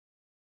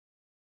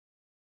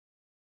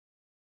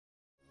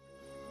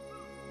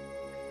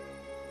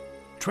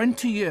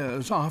20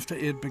 years after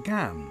it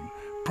began,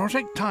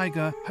 Project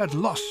Tiger had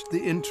lost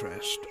the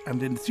interest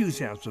and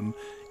enthusiasm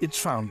its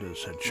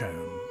founders had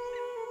shown.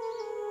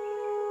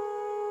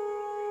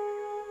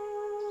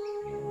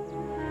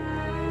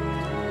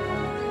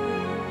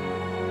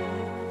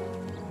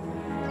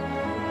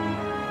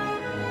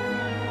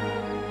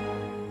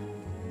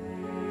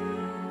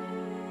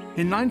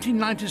 In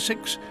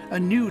 1996, a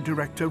new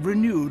director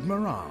renewed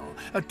morale.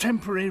 A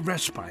temporary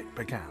respite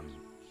began.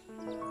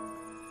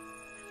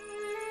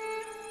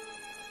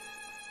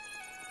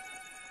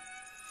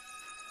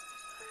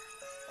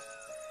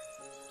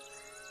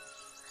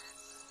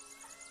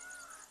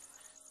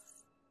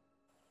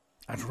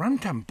 At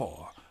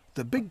Ranthambore,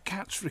 the big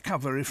cat's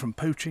recovery from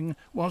poaching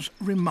was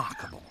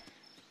remarkable.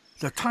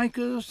 The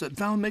tigers that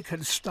Valmik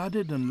had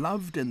studied and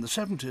loved in the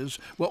 70s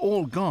were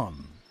all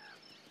gone.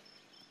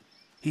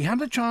 He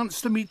had a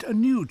chance to meet a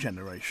new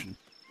generation.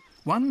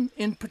 One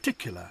in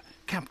particular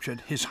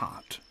captured his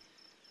heart,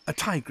 a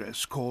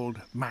tigress called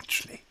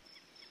Machli.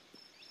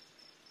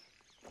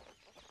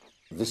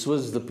 This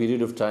was the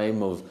period of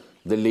time of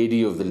the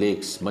Lady of the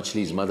Lakes,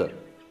 Machli's mother.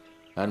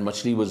 And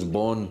Machli was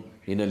born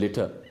in a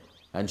litter.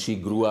 And she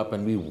grew up,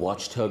 and we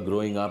watched her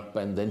growing up,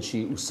 and then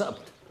she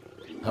usurped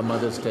her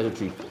mother's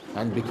territory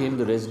and became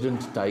the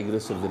resident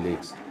tigress of the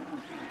lakes.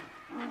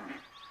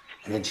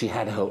 And then she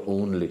had her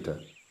own litter.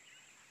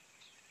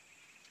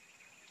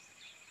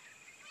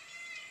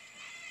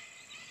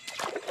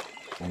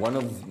 One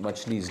of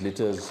Machli's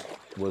litters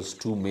was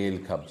 2 male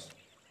cubs.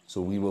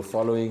 So we were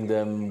following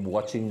them,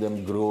 watching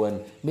them grow,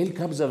 and male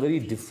cubs are very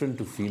different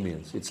to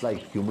females. It's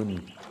like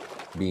human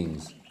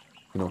beings.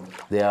 You know,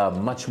 they are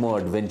much more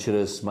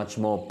adventurous, much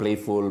more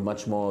playful,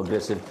 much more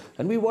aggressive.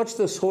 And we watched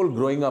this whole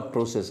growing up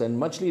process,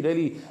 and Machli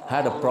really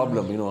had a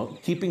problem, you know,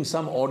 keeping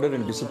some order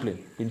and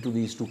discipline into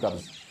these 2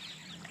 cubs.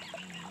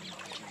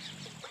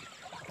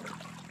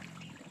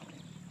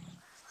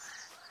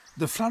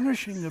 The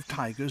flourishing of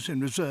tigers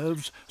in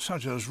reserves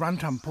such as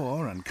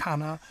Ranthambore and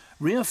Kanha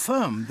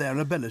reaffirmed their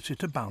ability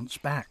to bounce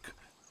back.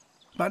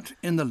 But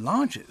in the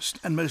largest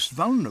and most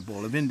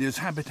vulnerable of India's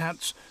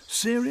habitats,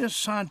 serious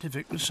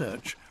scientific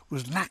research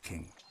was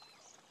lacking.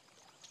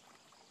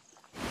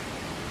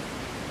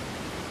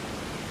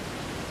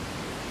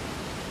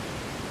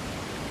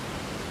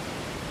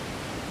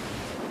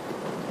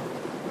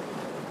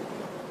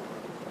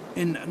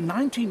 In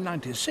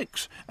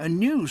 1996, a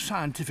new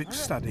scientific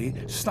study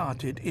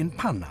started in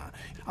Panna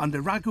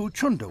under Raghu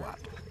Chundawat.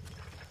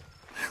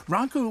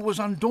 Raghu was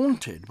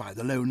undaunted by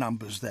the low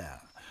numbers there.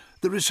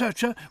 The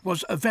researcher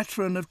was a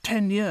veteran of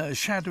 10 years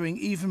shadowing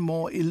even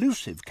more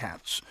elusive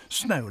cats,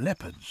 snow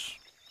leopards.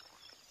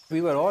 We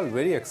were all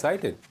very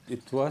excited.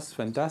 It was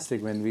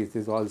fantastic when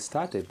this all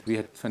started. We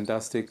had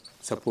fantastic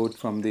support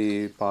from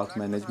the park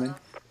management.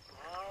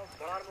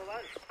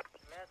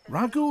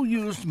 Raghu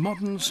used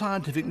modern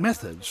scientific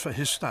methods for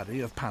his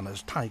study of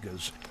Panna's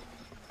tigers.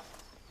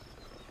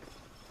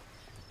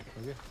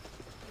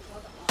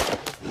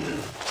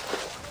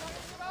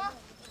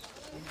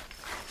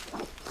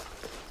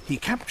 He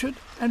captured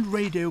and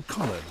radio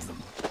collared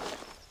them.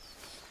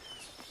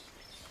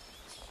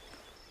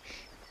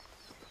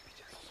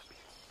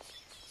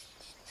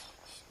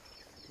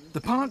 The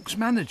park's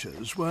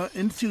managers were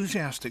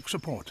enthusiastic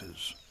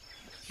supporters.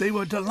 They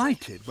were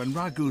delighted when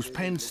Raghu's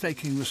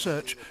painstaking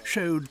research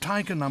showed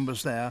tiger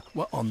numbers there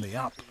were on the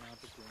up.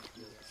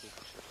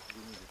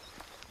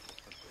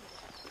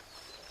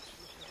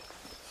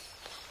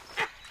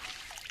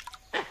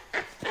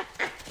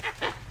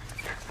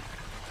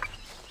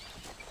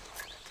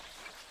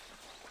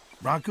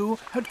 Raghu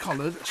had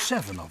collared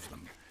 7 of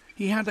them.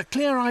 He had a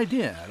clear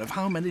idea of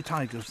how many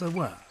tigers there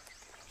were.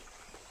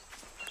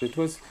 It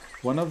was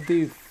one of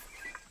the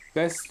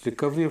best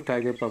recovery of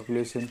tiger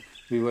population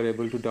we were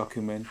able to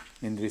document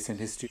in recent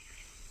history.